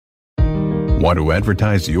Want to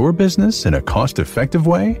advertise your business in a cost-effective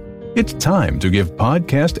way? It's time to give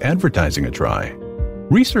podcast advertising a try.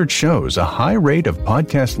 Research shows a high rate of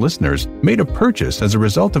podcast listeners made a purchase as a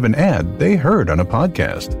result of an ad they heard on a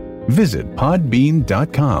podcast. Visit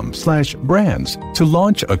podbean.com/brands to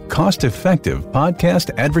launch a cost-effective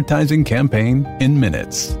podcast advertising campaign in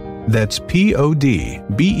minutes. That's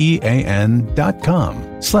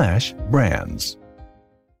podbean.com/brands.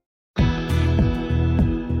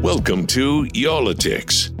 Welcome to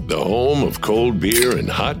Y'all-itics, the home of cold beer and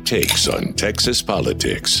hot takes on Texas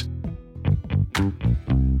politics.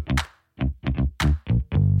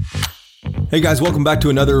 Hey guys, welcome back to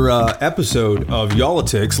another episode of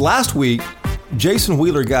Y'all-itics. Last week, Jason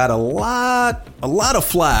Wheeler got a lot of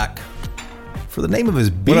flack for the name of his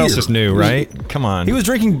beer. What else is new, right? Come on. He was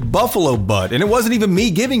drinking Buffalo Butt, and it wasn't even me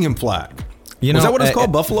giving him flack. Was that what it's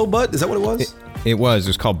called? Buffalo Butt? Is that what it was? It was. It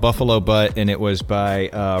was called Buffalo Butt, and it was by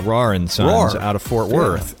Rahr and Sons out of Fort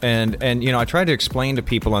Worth. Yeah. And I tried to explain to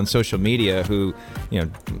people on social media who,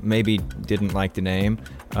 maybe didn't like the name.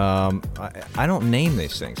 I don't name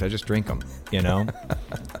these things. I just drink them,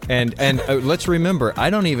 And let's remember, I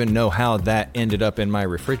don't even know how that ended up in my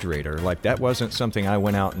refrigerator. Like, that wasn't something I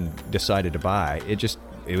went out and decided to buy. It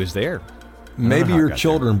was there. Maybe your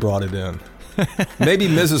children brought it in. Maybe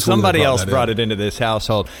Mrs. Somebody else brought it into this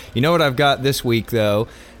household. You know what I've got this week, though?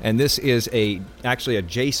 And this is actually a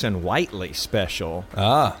Jason Whiteley special.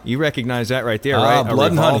 You recognize that right there, right?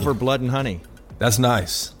 Blood and Honey. Blood and Honey. That's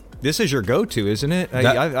nice. This is your go-to, isn't it?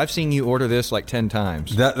 I've seen you order this like 10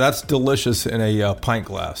 times. That's delicious in a pint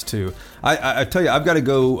glass, too. I tell you, I've got to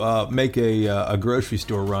go make a grocery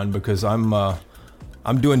store run because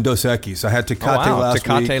I'm doing Dos Equis. I had Tecate last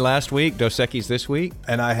week. Tecate last week, Dos Equis this week.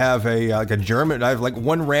 And I have a German. I have like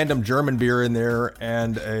one random German beer in there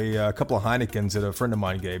and a couple of Heinekens that a friend of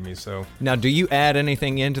mine gave me. So now, do you add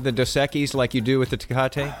anything into the Dos Equis like you do with the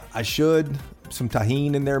Tecate? I should. Some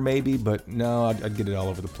tahini in there maybe, but no, I'd get it all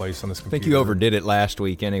over the place on this computer. I think you overdid it last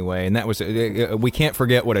week anyway, and that was we can't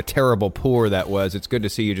forget what a terrible pour that was. It's good to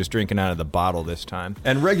see you just drinking out of the bottle this time.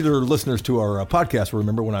 And regular listeners to our podcast will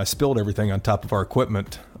remember when I spilled everything on top of our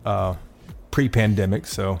equipment pre-pandemic.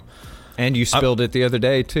 And you spilled it the other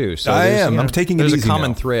day too. So I am. I'm taking it easy. There's a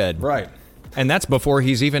common now. Thread, right? And that's before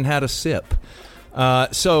he's even had a sip.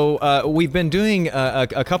 So we've been doing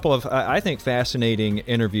a couple of, I think, fascinating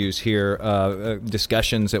interviews here,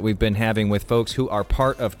 discussions that we've been having with folks who are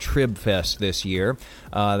part of Trib Fest this year.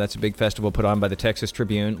 That's a big festival put on by the Texas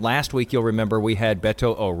Tribune. Last week, you'll remember, we had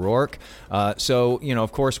Beto O'Rourke. So,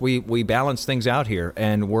 of course, we balance things out here,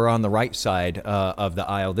 and we're on the right side of the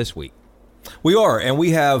aisle this week. We are, and we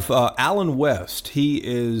have Allen West. He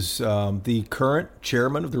is the current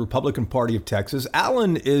chairman of the Republican Party of Texas.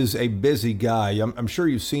 Allen is a busy guy. I'm sure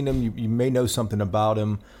you've seen him. You may know something about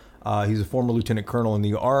him. He's a former lieutenant colonel in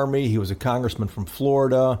the Army. He was a congressman from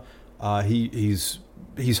Florida. He's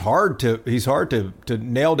hard to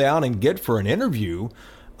nail down and get for an interview.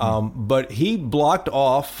 But he blocked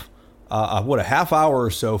off a half hour or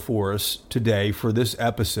so for us today for this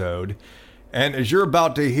episode. And as you're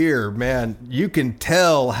about to hear, man, you can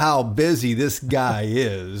tell how busy this guy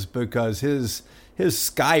is because his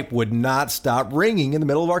Skype would not stop ringing in the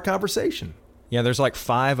middle of our conversation. Yeah, there's like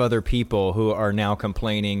 5 other people who are now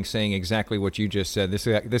complaining, saying exactly what you just said.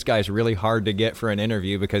 This guy's really hard to get for an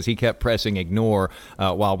interview because he kept pressing ignore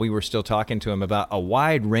while we were still talking to him about a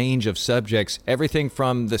wide range of subjects, everything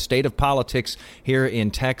from the state of politics here in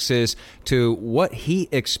Texas to what he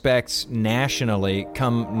expects nationally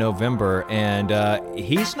come November. And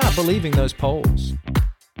he's not believing those polls.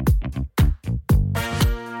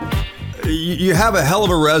 You have a hell of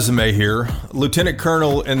a resume here. Lieutenant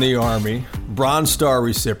Colonel in the Army, Bronze Star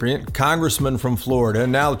recipient, congressman from Florida,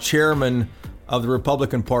 now chairman of the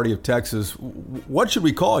Republican Party of Texas. What should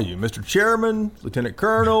we call you? Mr. Chairman, Lieutenant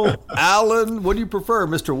Colonel, Allen? What do you prefer,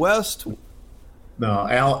 Mr. West? No,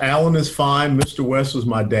 Allen is fine. Mr. West was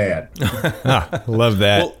my dad. Love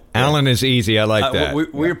that. Well, Allen is easy. I like that.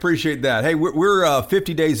 We appreciate that. Hey, we're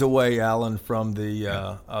 50 days away, Allen, from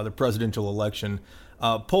the presidential election.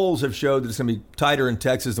 Polls have showed that it's going to be tighter in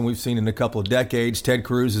Texas than we've seen in a couple of decades. Ted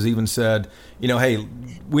Cruz has even said, hey,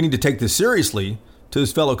 we need to take this seriously to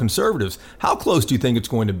his fellow conservatives. How close do you think it's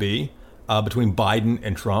going to be between Biden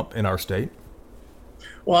and Trump in our state?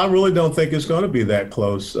 Well, I really don't think it's going to be that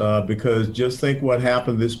close because just think what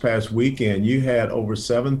happened this past weekend. You had over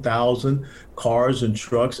 7,000 cars and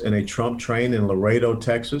trucks in a Trump train in Laredo,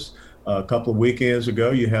 Texas. A couple of weekends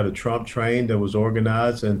ago, you had a Trump train that was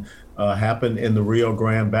organized and happened in the Rio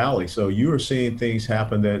Grande Valley. So you are seeing things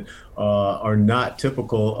happen that are not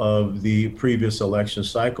typical of the previous election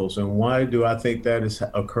cycles. And why do I think that is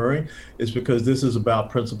occurring? It's because this is about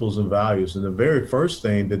principles and values. And the very first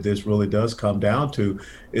thing that this really does come down to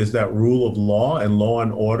is that rule of law and law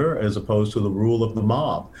and order, as opposed to the rule of the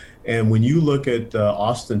mob. And when you look at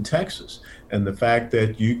Austin, Texas, and the fact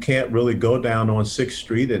that you can't really go down on 6th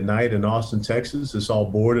Street at night in Austin, Texas, it's all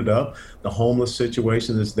boarded up. The homeless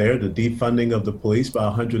situation is there, the defunding of the police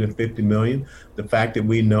by $150 million. The fact that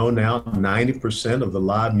we know now 90% of the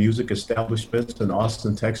live music establishments in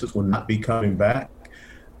Austin, Texas will not be coming back.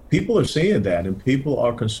 People are seeing that, and people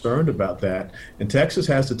are concerned about that. And Texas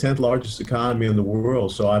has the 10th largest economy in the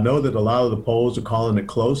world. So I know that a lot of the polls are calling it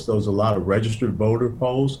close. Those are a lot of registered voter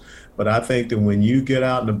polls. But I think that when you get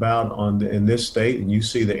out and about in this state and you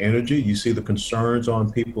see the energy, you see the concerns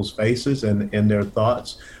on people's faces and their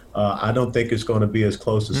thoughts, I don't think it's going to be as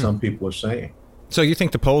close as some people are saying. So you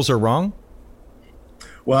think the polls are wrong?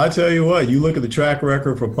 Well, I tell you what, you look at the track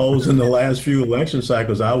record for polls in the last few election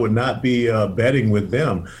cycles, I would not be betting with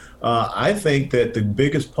them. I think that the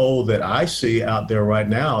biggest poll that I see out there right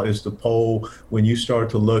now is the poll when you start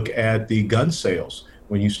to look at the gun sales,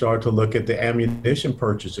 when you start to look at the ammunition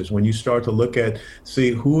purchases, when you start to look at,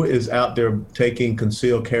 see who is out there taking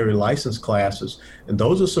concealed carry license classes. And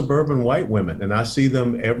those are suburban white women. And I see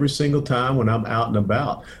them every single time when I'm out and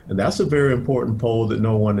about. And that's a very important poll that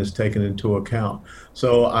no one is taken into account.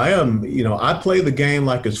 So I play the game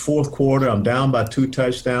like it's fourth quarter. I'm down by 2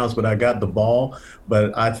 touchdowns, but I got the ball.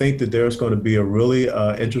 But I think that there's going to be a really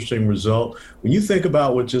interesting result. When you think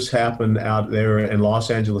about what just happened out there in Los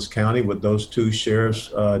Angeles County with those 2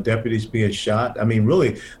 sheriff's deputies being shot, I mean,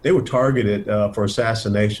 really, they were targeted for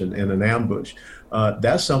assassination in an ambush.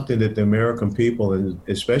 That's something that the American people, and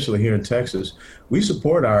especially here in Texas, we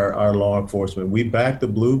support our law enforcement. We back the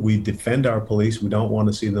blue. We defend our police. We don't want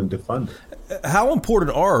to see them defunded. How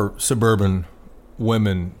important are suburban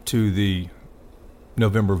women to the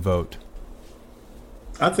November vote?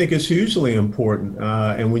 I think it's hugely important.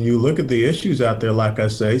 And when you look at the issues out there, like I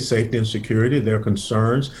say, safety and security, their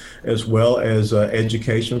concerns, as well as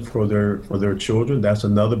education for their children, that's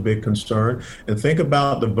another big concern. And think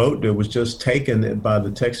about the vote that was just taken by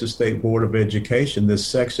the Texas State Board of Education, this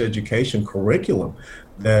sex education curriculum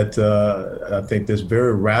that I think this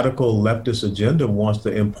very radical leftist agenda wants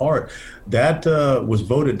to impart. That was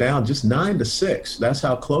voted down just 9-6. That's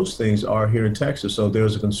how close things are here in Texas. So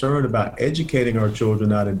there's a concern about educating our children,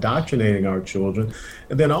 not indoctrinating our children.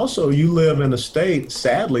 And then also you live in a state,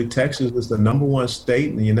 sadly, Texas is the #1 state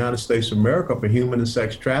in the United States of America for human and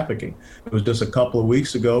sex trafficking. It was just a couple of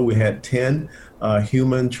weeks ago, we had 10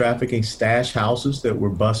 human trafficking stash houses that were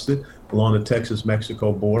busted along the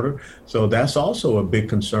Texas-Mexico border. So that's also a big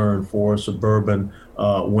concern for suburban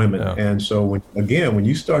women. Yeah. And so, when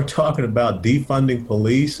you start talking about defunding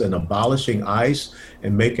police and abolishing ICE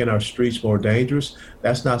and making our streets more dangerous,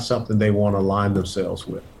 that's not something they want to align themselves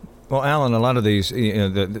with. Well, Alan, a lot of these,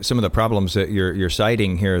 some of the problems that you're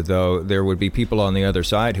citing here, though, there would be people on the other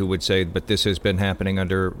side who would say, but this has been happening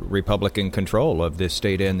under Republican control of this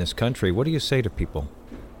state and this country. What do you say to people?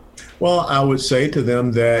 Well, I would say to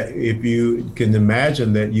them that if you can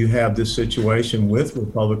imagine that you have this situation with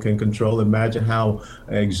Republican control, imagine how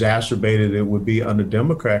exacerbated it would be under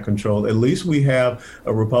Democrat control. At least we have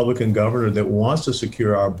a Republican governor that wants to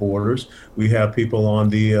secure our borders. We have people on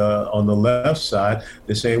the left side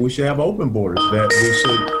that say we should have open borders, that we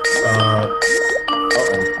should, I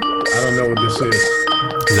don't know what this is.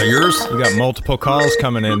 Is that yours? You got multiple calls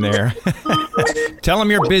coming in there. Tell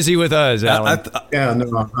them you're busy with us, Alan. Yeah,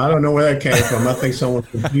 no, I don't know where that came from. I think someone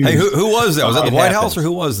confused. Hey, who was that? Was that the White House or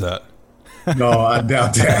who was that? No, I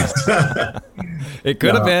doubt that. It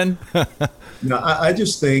could have been. No, I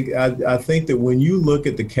just think, I think that when you look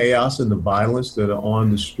at the chaos and the violence that are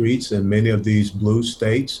on the streets in many of these blue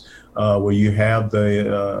states, where you have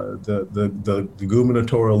the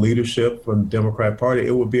gubernatorial leadership from the Democrat Party,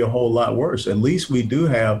 it would be a whole lot worse. At least we do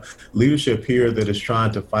have leadership here that is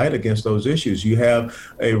trying to fight against those issues. You have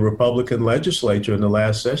a Republican legislature in the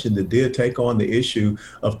last session that did take on the issue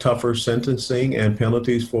of tougher sentencing and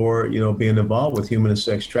penalties for, being involved with human and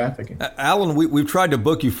sex trafficking. Alan, we've tried to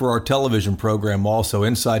book you for our television program also,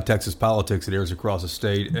 Inside Texas Politics, that airs across the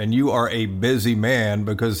state, and you are a busy man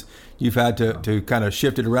because you've had to kind of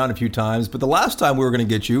shift it around a few times. But the last time we were going to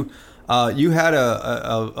get you, you had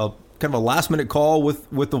a kind of a last minute call with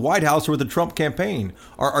the White House or with the Trump campaign.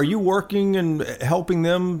 Are you working and helping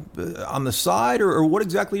them on the side, or what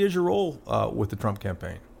exactly is your role with the Trump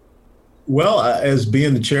campaign? Well, as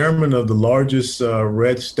being the chairman of the largest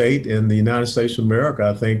red state in the United States of America,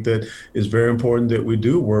 I think that it's very important that we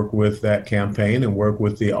do work with that campaign and work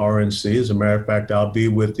with the RNC. As a matter of fact, I'll be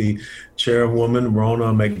with the chairwoman, Rona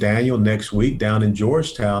McDaniel, next week down in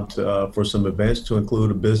Georgetown for some events to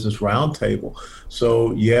include a business roundtable.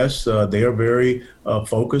 So, yes, they are very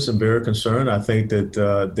focused and very concerned. I think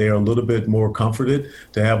that they are a little bit more comforted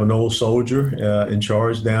to have an old soldier in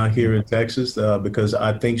charge down here in Texas because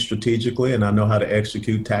I think strategically and I know how to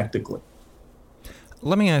execute tactically.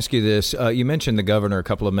 Let me ask you this. You mentioned the governor a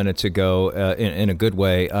couple of minutes ago in a good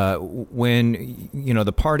way. When,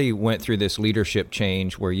 the party went through this leadership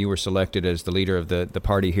change where you were selected as the leader of the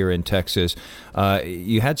party here in Texas,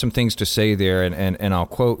 you had some things to say there, and I'll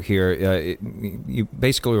quote here. You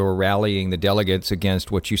basically were rallying the delegates against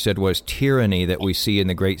what you said was tyranny that we see in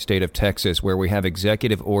the great state of Texas, where we have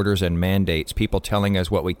executive orders and mandates, people telling us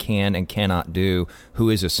what we can and cannot do, who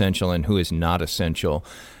is essential and who is not essential.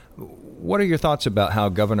 What are your thoughts about how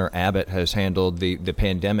Governor Abbott has handled the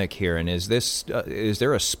pandemic here? And is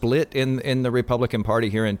there a split in the Republican Party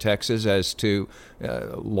here in Texas as to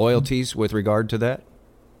loyalties with regard to that?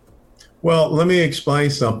 Well, let me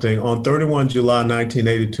explain something. On 31 July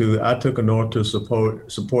 1982, I took an oath to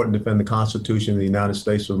support and defend the Constitution of the United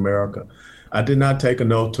States of America. I did not take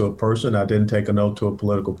an oath to a person. I didn't take an oath to a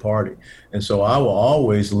political party. And so I will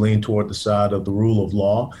always lean toward the side of the rule of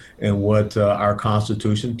law and what our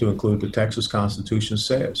Constitution, to include the Texas Constitution,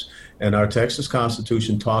 says. And our Texas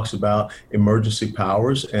Constitution talks about emergency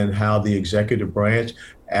powers and how the executive branch,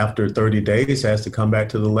 after 30 days, has to come back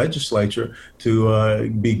to the legislature to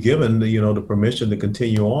be given, the permission to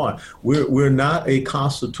continue on. We're not a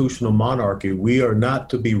constitutional monarchy. We are not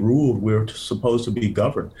to be ruled. We're supposed to be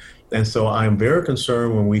governed. And so I am very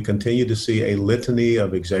concerned when we continue to see a litany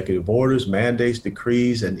of executive orders, mandates,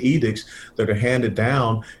 decrees, and edicts that are handed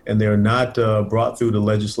down and they're not brought through the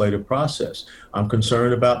legislative process. I'm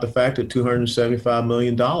concerned about the fact that $275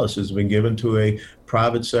 million has been given to a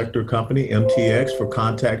private sector company, MTX, for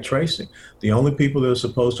contact tracing. The only people that are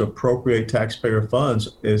supposed to appropriate taxpayer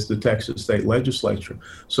funds is the Texas state legislature.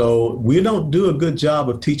 So we don't do a good job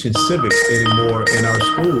of teaching civics anymore in our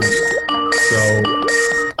schools. So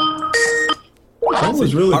I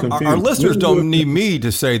was really confused. Our listeners don't need me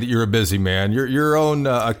to say that you're a busy man. Your own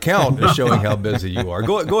account is showing how busy you are.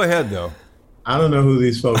 Go ahead, though. I don't know who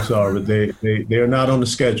these folks are, but they're not on the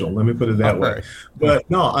schedule. Let me put it that way. But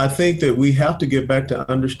no, I think that we have to get back to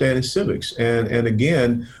understanding civics. And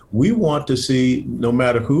again, we want to see, no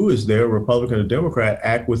matter who is there, Republican or Democrat,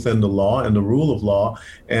 act within the law and the rule of law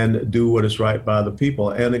and do what is right by the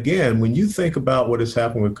people. And again, when you think about what has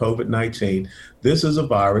happened with COVID-19, this is a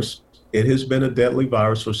virus. It has been a deadly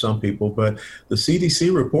virus for some people, but the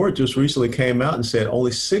CDC report just recently came out and said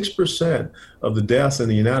only 6% of the deaths in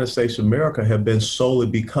the United States of America have been solely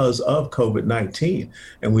because of COVID-19.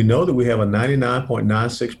 And we know that we have a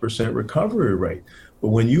 99.96% recovery rate. But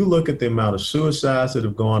when you look at the amount of suicides that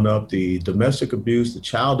have gone up, the domestic abuse, the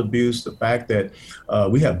child abuse, the fact that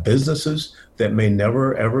we have businesses that may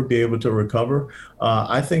never, ever be able to recover,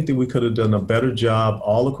 I think that we could have done a better job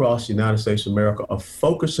all across the United States of America of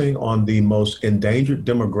focusing on the most endangered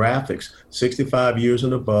demographics, 65 years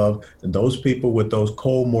and above, and those people with those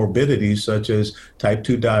comorbidities such as type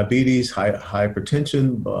 2 diabetes,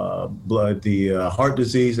 hypertension, heart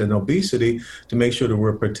disease, and obesity, to make sure that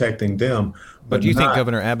we're protecting them. But do you think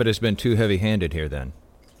Governor Abbott has been too heavy-handed here then?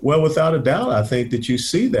 Well, without a doubt, I think that you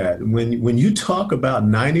see that. When you talk about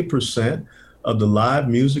 90% of the live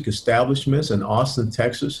music establishments in Austin,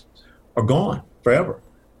 Texas are gone forever.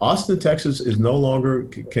 Austin, Texas is no longer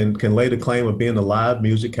can lay the claim of being the live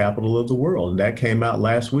music capital of the world. And that came out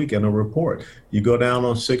last week in a report. You go down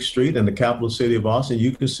on 6th Street in the capital city of Austin,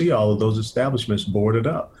 you can see all of those establishments boarded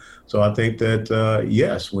up. So I think that,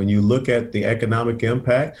 yes, when you look at the economic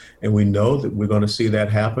impact, and we know that we're going to see that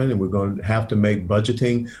happen, and we're going to have to make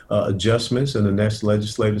budgeting adjustments in the next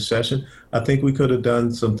legislative session, I think we could have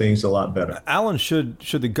done some things a lot better. Alan, should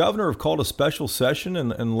the governor have called a special session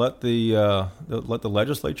and let the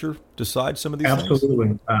legislature decide some of these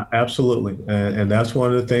things? Absolutely. And that's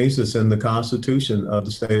one of the things that's in the Constitution of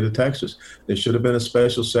the state of Texas. There should have been a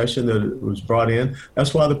special session that was brought in.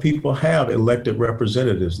 That's why the people have elected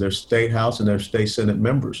representatives, their state house and their state senate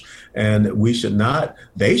members. And they should not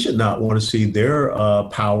want to see their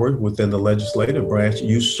power within the legislative branch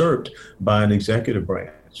usurped by an executive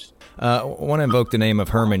branch. I want to invoke the name of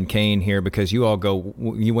Herman Cain here because you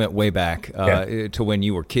went way back to when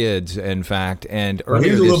you were kids, in fact. And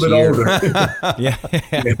earlier he's a little bit older.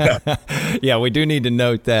 Yeah, we do need to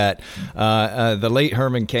note that. The late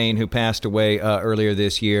Herman Cain, who passed away earlier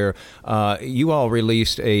this year, you all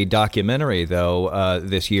released a documentary, though,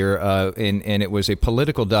 this year, and it was a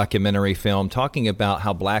political documentary film talking about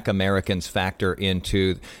how Black Americans factor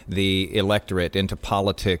into the electorate, into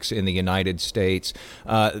politics in the United States.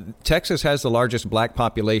 Texas has the largest Black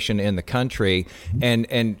population in the country,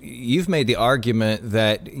 and you've made the argument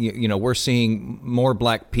that we're seeing more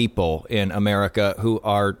Black people in America who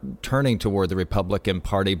are turning toward the Republican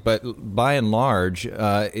Party, but by and large,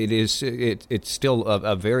 it's still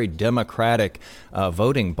a very Democratic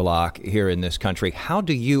voting bloc here in this country. How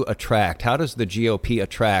does the GOP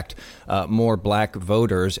attract more Black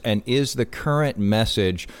voters, and is the current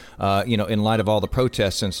message, in light of all the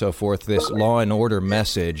protests and so forth, this law and order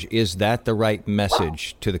message, is that the right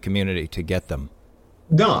message to the community to get them?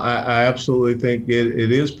 No, I absolutely think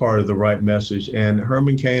it is part of the right message. And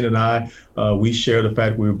Herman Cain and I, we share the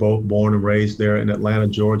fact we were both born and raised there in Atlanta,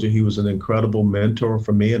 Georgia. He was an incredible mentor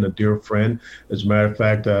for me and a dear friend. As a matter of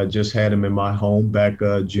fact, I just had him in my home back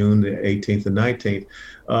June the 18th and 19th.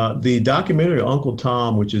 The documentary Uncle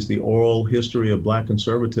Tom, which is the oral history of Black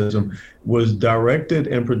conservatism, was directed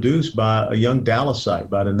and produced by a young Dallasite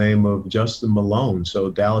by the name of Justin Malone.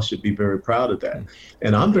 So Dallas should be very proud of that.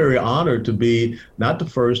 And I'm very honored to be not the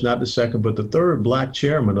first, not the second, but the third Black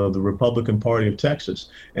chairman of the Republican Party of Texas.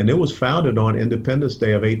 And it was founded on Independence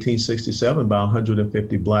Day of 1867 by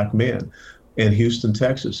 150 Black men in Houston,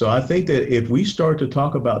 Texas. So I think that if we start to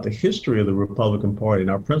talk about the history of the Republican Party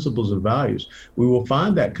and our principles and values, we will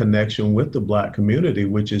find that connection with the Black community,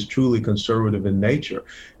 which is truly conservative in nature.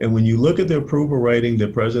 And when you look at the approval rating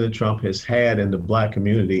that President Trump has had in the Black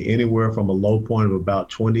community, anywhere from a low point of about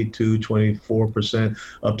 22, 24%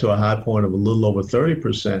 up to a high point of a little over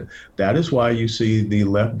 30%, that is why you see the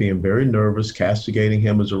left being very nervous, castigating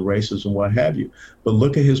him as a racist and what have you. But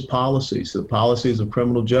look at his policies, the policies of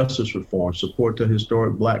criminal justice reform, support to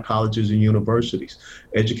historic Black colleges and universities,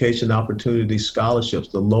 education opportunities, scholarships,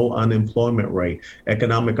 the low unemployment rate,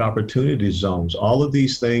 economic opportunity zones. All of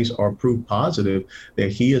these things are proof positive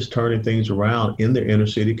that he is turning things around in the inner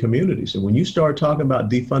city communities. And when you start talking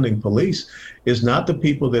about defunding police, it's not the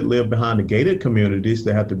people that live behind the gated communities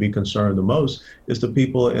that have to be concerned the most. It's the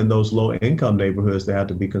people in those low income neighborhoods that have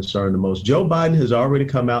to be concerned the most. Joe Biden has already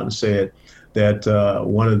come out and said that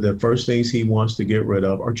one of the first things he wants to get rid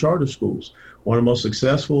of are charter schools. One of the most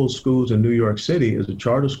successful schools in New York City is a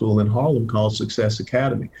charter school in Harlem called Success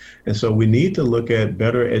Academy. And so we need to look at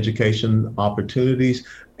better education opportunities,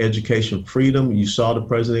 education freedom. You saw the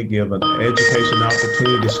president give an education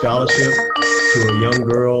opportunity scholarship to a young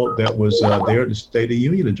girl that was there at the State of the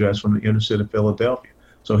Union address from the inner city of Philadelphia.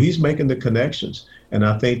 So he's making the connections. And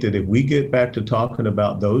I think that if we get back to talking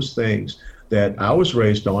about those things that I was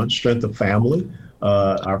raised on, strength of family,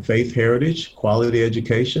 our faith heritage, quality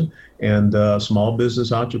education, and small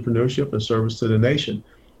business entrepreneurship and service to the nation,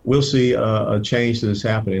 we'll see a change that is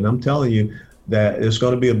happening. And I'm telling you that it's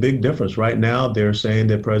going to be a big difference. Right now, they're saying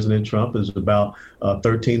that President Trump is about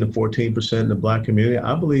 13 to 14% in the Black community.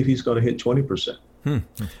 I believe he's going to hit 20%.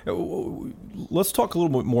 Let's talk a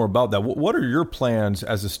little bit more about that. What are your plans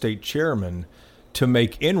as a state chairman to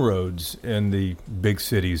make inroads in the big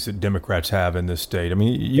cities that Democrats have in this state? I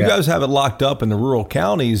mean, you guys have it locked up in the rural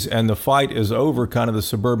counties, and the fight is over kind of the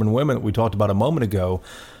suburban women that we talked about a moment ago.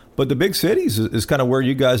 But the big cities is kind of where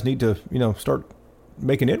you guys need to, start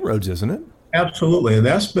making inroads, isn't it? Absolutely. And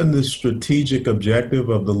that's been the strategic objective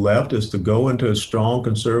of the left, is to go into strong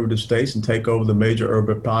conservative states and take over the major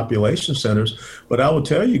urban population centers. But I will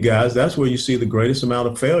tell you guys, that's where you see the greatest amount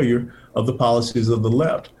of failure of the policies of the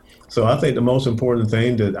left. So I think the most important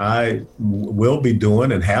thing that I will be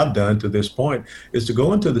doing and have done to this point is to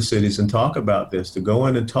go into the cities and talk about this, to go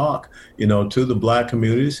in and talk, to the Black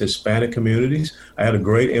communities, Hispanic communities. I had a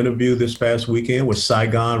great interview this past weekend with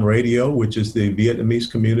Saigon Radio, which is the Vietnamese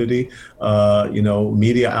community,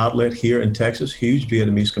 media outlet here in Texas, huge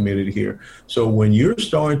Vietnamese community here. So when you're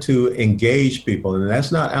starting to engage people, and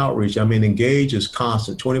that's not outreach, I mean, engage is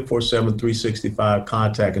constant, 24/7, 365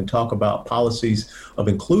 contact, and talk about policies of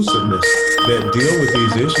inclusiveness that deal with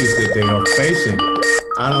these issues that they are facing.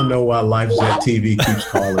 I don't know why LifeZet TV keeps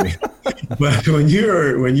calling me, but when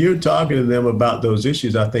you're talking to them about those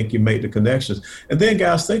issues, I think you make the connections. And then,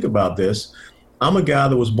 guys, think about this. I'm a guy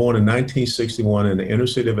that was born in 1961 in the inner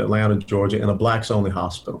city of Atlanta, Georgia, in a blacks-only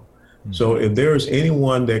hospital. So if there's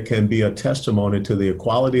anyone that can be a testimony to the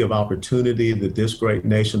equality of opportunity that this great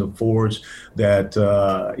nation affords, that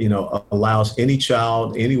allows any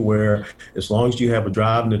child anywhere, as long as you have a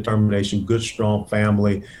drive and determination, good, strong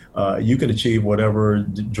family, you can achieve whatever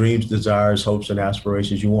dreams, desires, hopes, and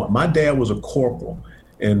aspirations you want. My dad was a corporal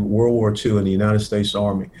in World War II in the United States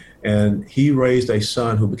Army, and he raised a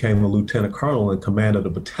son who became a lieutenant colonel and commanded a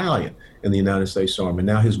battalion in the United States Army.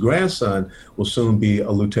 Now his grandson will soon be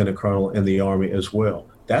a lieutenant colonel in the Army as well.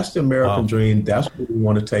 That's the American dream. That's what we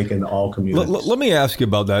want to take into all communities. Let me ask you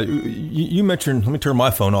about that. You mentioned, let me turn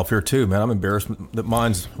my phone off here too, man. I'm embarrassed that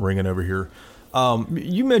mine's ringing over here.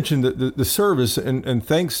 You mentioned the service, and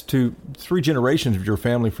thanks to 3 generations of your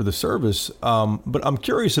family for the service. But I'm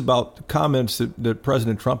curious about the comments that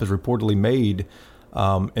President Trump has reportedly made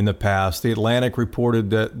in the past. The Atlantic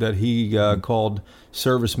reported that he called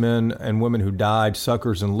servicemen and women who died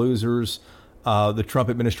suckers and losers. The Trump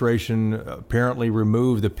administration apparently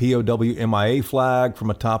removed the POW MIA flag from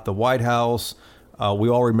atop the White House. We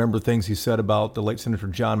all remember things he said about the late Senator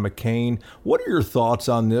John McCain. What are your thoughts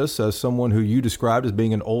on this as someone who you described as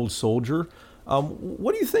being an old soldier?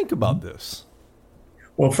 What do you think about this?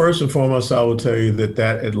 Well, first and foremost, I will tell you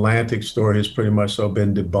that Atlantic story has pretty much so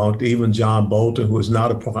been debunked. Even John Bolton, who is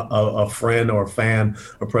not a friend or a fan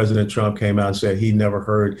of President Trump, came out and said he never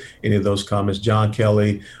heard any of those comments. John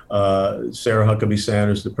Kelly, Sarah Huckabee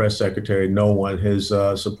Sanders, the press secretary, no one has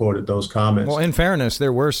supported those comments. Well, in fairness,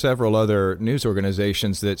 there were several other news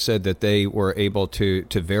organizations that said that they were able to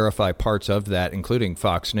verify parts of that, including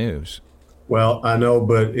Fox News. Well, I know,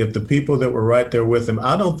 but if the people that were right there with him,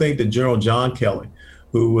 I don't think that General John Kelly,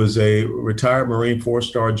 who was a retired Marine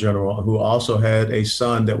 4-star general, who also had a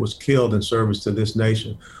son that was killed in service to this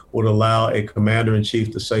nation, would allow a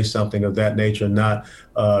commander-in-chief to say something of that nature and not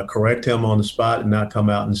correct him on the spot and not come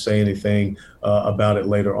out and say anything about it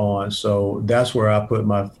later on. So that's where I put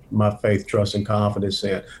my faith, trust, and confidence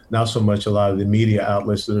in, not so much a lot of the media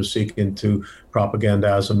outlets that are seeking to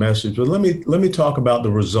propagandize a message. But let me talk about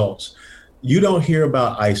the results. You don't hear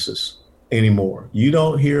about ISIS anymore. You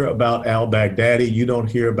don't hear about al-Baghdadi. You don't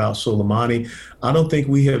hear about Soleimani. I don't think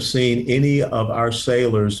we have seen any of our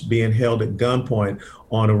sailors being held at gunpoint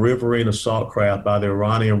on a riverine assault craft by the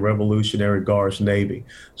Iranian Revolutionary Guards Navy.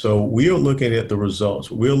 So we are looking at the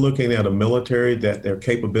results. We're looking at a military that their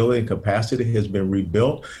capability and capacity has been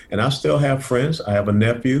rebuilt. And I still have friends. I have a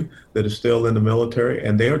nephew that is still in the military,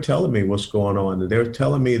 and they are telling me what's going on. And they're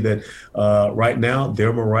telling me that right now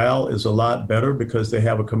their morale is a lot better because they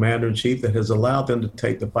have a commander-in-chief that has allowed them to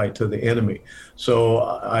take the fight to the enemy. So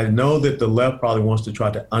I know that the left probably wants to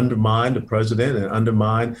try to undermine the president and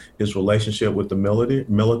undermine his relationship with the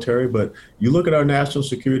military. But you look at our national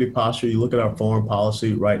security posture, you look at our foreign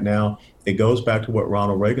policy right now, it goes back to what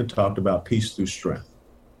Ronald Reagan talked about, peace through strength.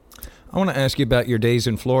 I want to ask you about your days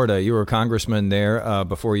in Florida. You were a congressman there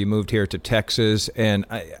before you moved here to Texas. And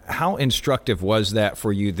how instructive was that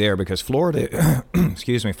for you there? Because Florida,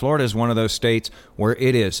 Florida is one of those states where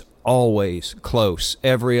it is always close.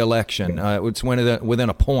 Every election, it's within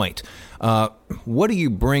a point. What do you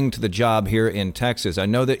bring to the job here in Texas? I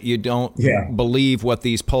know that you don't believe what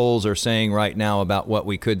these polls are saying right now about what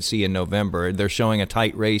we could see in November. They're showing a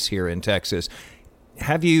tight race here in Texas.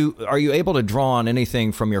 Are you able to draw on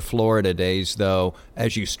anything from your Florida days, though,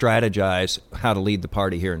 as you strategize how to lead the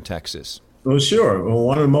party here in Texas? Well, sure. Well,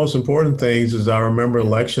 one of the most important things is I remember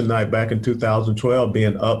election night back in 2012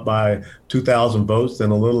 being up by 2,000 votes. Then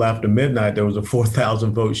a little after midnight, there was a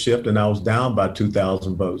 4,000 vote shift, and I was down by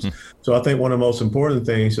 2,000 votes. So I think one of the most important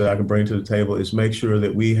things that I can bring to the table is make sure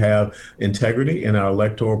that we have integrity in our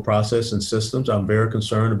electoral process and systems. I'm very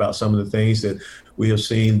concerned about some of the things that we have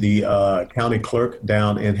seen the county clerk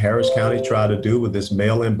down in Harris County try to do with this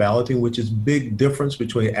mail-in balloting, which is a big difference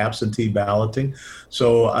between absentee balloting.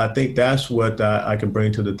 So I think that's what I can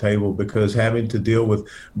bring to the table, because having to deal with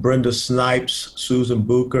Brenda Snipes, Susan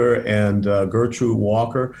Bucher, and Gertrude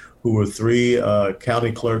Walker, who were 3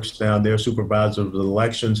 county clerks down there, supervisors of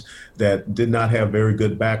elections, that did not have very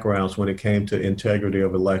good backgrounds when it came to integrity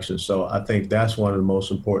of elections. So I think that's one of the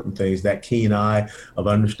most important things, that keen eye of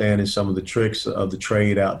understanding some of the tricks of the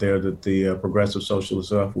trade out there that the progressive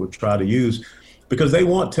socialist left would try to use, because they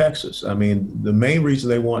want Texas. I mean, the main reason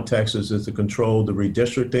they want Texas is to control the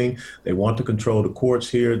redistricting. They want to control the courts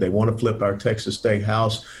here. They want to flip our Texas State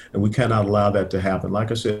House, and we cannot allow that to happen.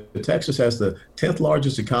 Like I said, Texas has the 10th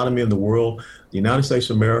largest economy in the world. The United States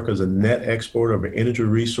of America is a net exporter of energy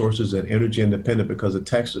resources and energy independent because of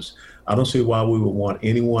Texas. I don't see why we would want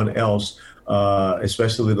anyone else,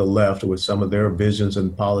 especially the left with some of their visions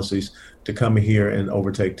and policies, to come here and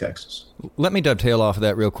overtake Texas. Let me dovetail off of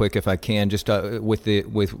that real quick, if I can, just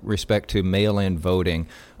with respect to mail-in voting.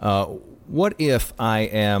 What if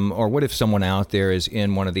what if someone out there is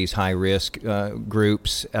in one of these high-risk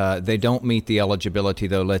groups? They don't meet the eligibility,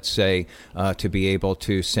 though, let's say, to be able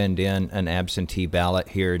to send in an absentee ballot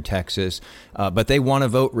here in Texas, but they want to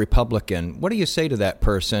vote Republican. What do you say to that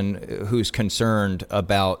person who's concerned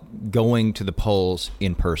about going to the polls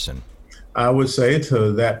in person? I would say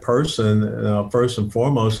to that person, first and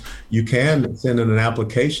foremost, you can send in an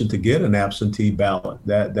application to get an absentee ballot.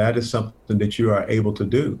 That is something that you are able to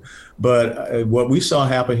do. But what we saw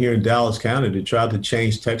happen here in Dallas County, to try to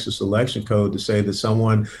change Texas election code to say that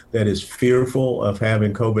someone that is fearful of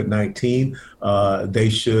having COVID-19, they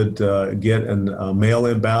should get a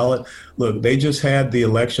mail-in ballot. Look, they just had the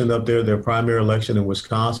election up there, their primary election in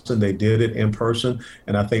Wisconsin. They did it in person,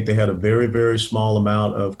 and I think they had a very, very small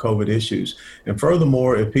amount of COVID issues. And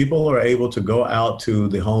furthermore, if people are able to go out to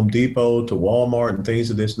the Home Depot, to Walmart, and things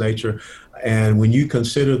of this nature, and when you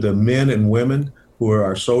consider the men and women who are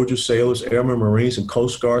our soldiers, sailors, airmen, Marines, and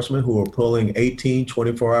Coast Guardsmen who are pulling 18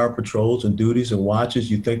 24-hour patrols and duties and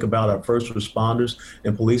watches, you think about our first responders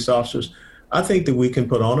and police officers, I think that we can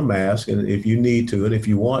put on a mask, and if you need to, and if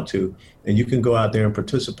you want to, and you can go out there and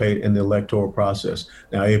participate in the electoral process.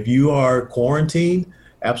 Now, if you are quarantined,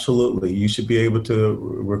 absolutely, you should be able to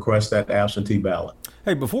request that absentee ballot.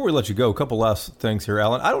 Hey, before we let you go, a couple last things here,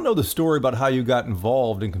 Alan. I don't know the story about how you got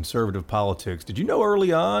involved in conservative politics. Did you know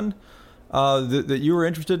early on that you were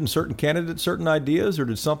interested in certain candidates, certain ideas, or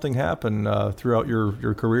did something happen throughout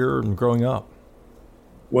your career and growing up?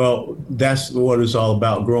 Well, that's what it's all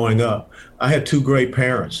about, growing up. I had two great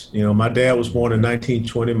parents. You know, my dad was born in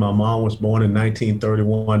 1920. My mom was born in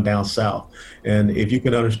 1931 down south. And if you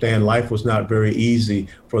can understand, life was not very easy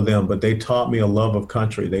for them, but they taught me a love of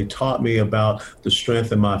country. They taught me about the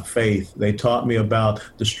strength in my faith. They taught me about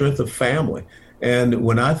the strength of family. And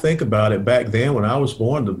when I think about it, back then when I was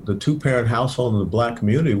born, the two-parent household in the Black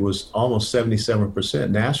community was almost 77%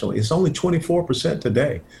 nationally. It's only 24%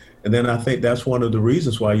 today. And then I think that's one of the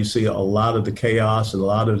reasons why you see a lot of the chaos and a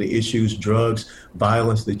lot of the issues, drugs,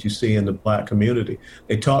 violence that you see in the Black community.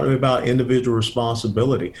 They taught me about individual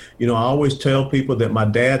responsibility. You know, I always tell people that my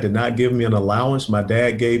dad did not give me an allowance. My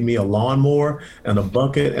dad gave me a lawnmower and a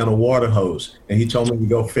bucket and a water hose. And he told me to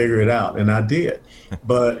go figure it out. And I did.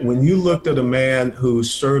 But when you looked at a man who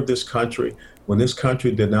served this country, when this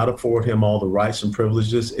country did not afford him all the rights and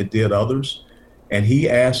privileges it did others, and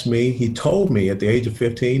he told me at the age of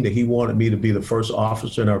 15 that he wanted me to be the first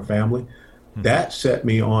officer in our family. That set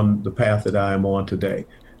me on the path that I am on today.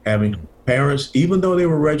 Having parents, even though they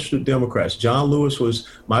were registered Democrats, John Lewis was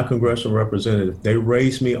my congressional representative. They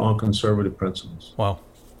raised me on conservative principles. Wow.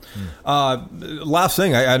 Last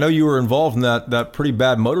thing, I know you were involved in that pretty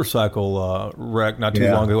bad motorcycle wreck not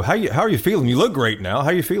too long ago. How are you feeling? You look great now. How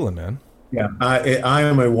are you feeling, man? Yeah, I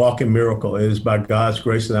am a walking miracle. It is by God's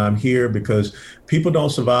grace that I'm here, because people don't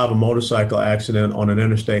survive a motorcycle accident on an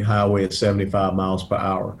interstate highway at 75 miles per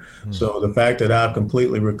hour. So the fact that I've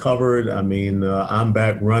completely recovered, I mean, I'm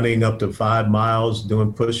back running up to 5 miles,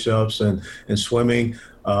 doing push-ups and swimming.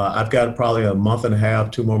 I've got probably a month and a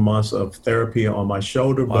half, 2 more months of therapy on my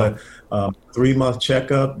shoulder, but 3-month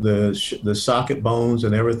checkup, the socket bones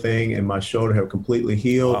and everything in my shoulder have completely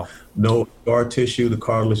healed. Wow. No scar tissue, the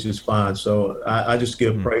cartilage is fine. So I just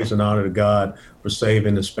give praise and honor to God for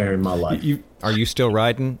saving and sparing my life. Are you still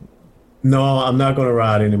riding? No, I'm not going to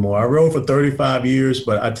ride anymore. I rode for 35 years,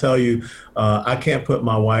 but I tell you, I can't put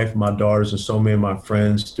my wife, my daughters, and so many of my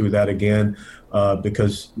friends through that again.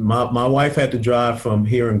 Because my wife had to drive from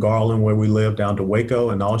here in Garland, where we live, down to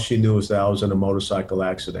Waco, and all she knew was that I was in a motorcycle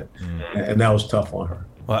accident, and that was tough on her.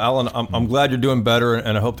 Well, Alan, I'm glad you're doing better,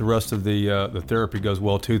 and I hope the rest of the therapy goes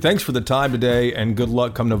well too. Thanks for the time today, and good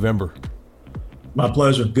luck come November. My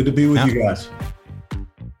pleasure. Good to be with you guys.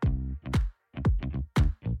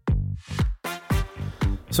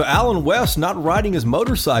 So Alan West not riding his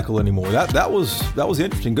motorcycle anymore. That was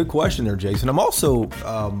interesting. Good question there, Jason.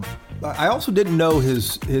 I also didn't know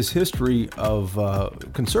his history of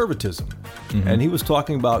conservatism. And he was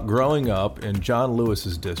talking about growing up in John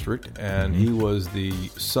Lewis's district, and he was the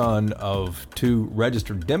son of 2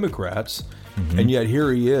 registered Democrats, and yet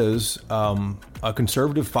here he is, a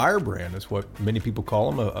conservative firebrand is what many people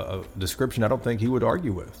call him, a description I don't think he would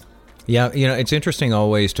argue with. Yeah, you know, it's interesting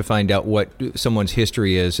always to find out what someone's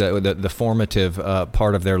history is, the formative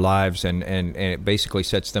part of their lives, and it basically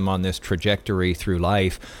sets them on this trajectory through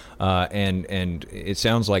life. And it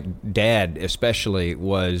sounds like Dad especially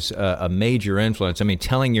was a major influence. I mean,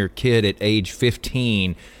 telling your kid at age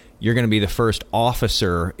 15, you're going to be the first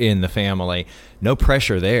officer in the family. No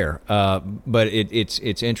pressure there, but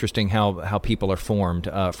it's interesting how people are formed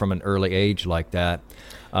from an early age like that.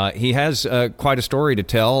 He has quite a story to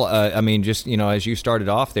tell. I mean, just, as you started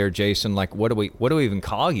off there, Jason, like what do we even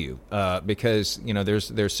call you? Because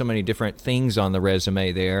there's so many different things on the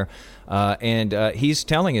resume there, and he's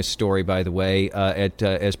telling his story, by the way,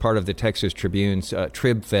 as part of the Texas Tribune's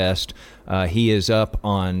Trib Fest. He is up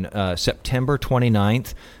on September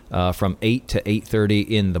 29th from 8 to 8:30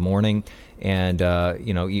 in the morning. And,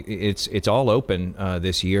 it's all open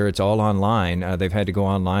this year. It's all online. They've had to go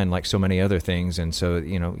online like so many other things. And so,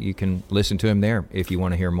 you can listen to him there if you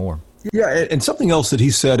want to hear more. Yeah. And something else that he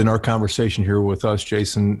said in our conversation here with us,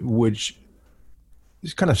 Jason, which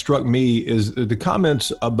kind of struck me, is the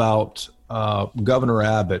comments about Governor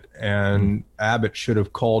Abbott, and Abbott should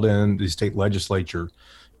have called in the state legislature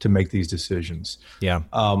to make these decisions. Yeah.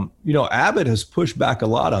 Abbott has pushed back a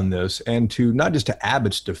lot on this, and to not just to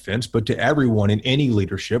Abbott's defense, but to everyone in any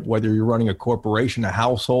leadership, whether you're running a corporation, a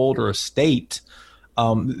household, or a state.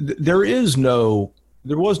 There was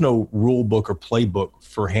no rule book or playbook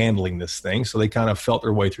for handling this thing. So they kind of felt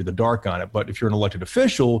their way through the dark on it. But if you're an elected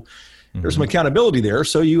official, there's some accountability there.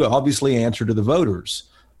 So you obviously answer to the voters.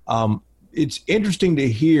 It's interesting to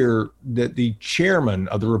hear that the chairman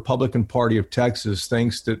of the Republican Party of Texas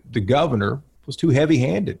thinks that the governor was too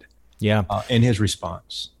heavy-handed in his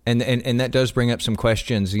response. And that does bring up some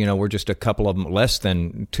questions. We're just a couple of less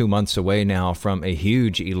than 2 months away now from a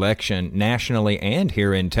huge election nationally and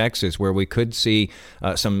here in Texas, where we could see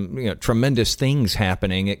some tremendous things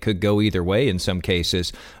happening. It could go either way in some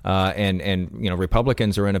cases. And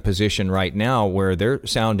Republicans are in a position right now where they're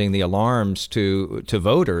sounding the alarms to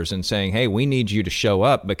voters and saying, hey, we need you to show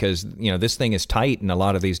up because, this thing is tight in a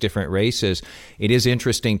lot of these different races. It is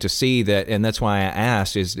interesting to see that, and that's why I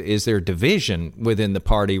asked, is there division within the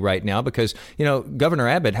party right now? Because, Governor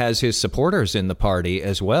Abbott has his supporters in the party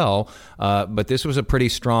as well, but this was a pretty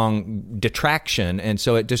strong detraction. And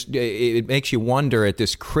so it makes you wonder at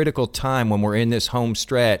this critical time when we're in this home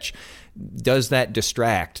stretch, does that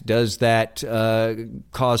distract? Does that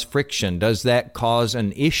cause friction? Does that cause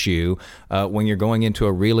an issue when you're going into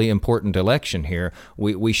a really important election here?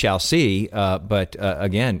 We shall see. But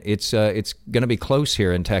again, it's going to be close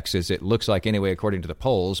here in Texas. It looks like anyway, according to the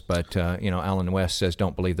polls. But Alan West says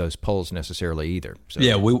don't believe those polls necessarily either. So.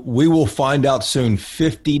 Yeah, we will find out soon.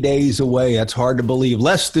 50 days away. That's hard to believe.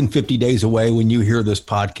 Less than 50 days away when you hear this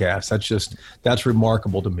podcast. That's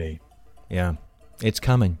remarkable to me. Yeah, it's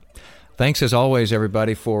coming. Thanks, as always,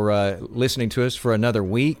 everybody, for listening to us for another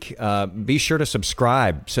week. Be sure to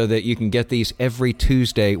subscribe so that you can get these every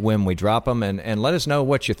Tuesday when we drop them. And let us know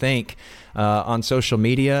what you think on social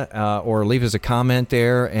media or leave us a comment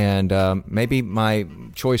there. And maybe my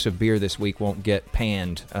choice of beer this week won't get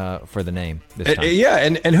panned for the name this time. Yeah,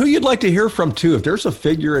 and who you'd like to hear from, too. If there's a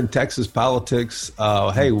figure in Texas politics,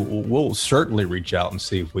 hey, we'll certainly reach out and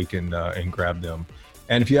see if we can and grab them.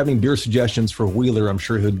 And if you have any beer suggestions for Wheeler, I'm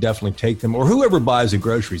sure he'll definitely take them, or whoever buys the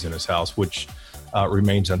groceries in his house, which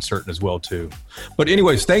remains uncertain as well, too. But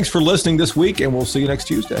anyways, thanks for listening this week, and we'll see you next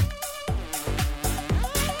Tuesday.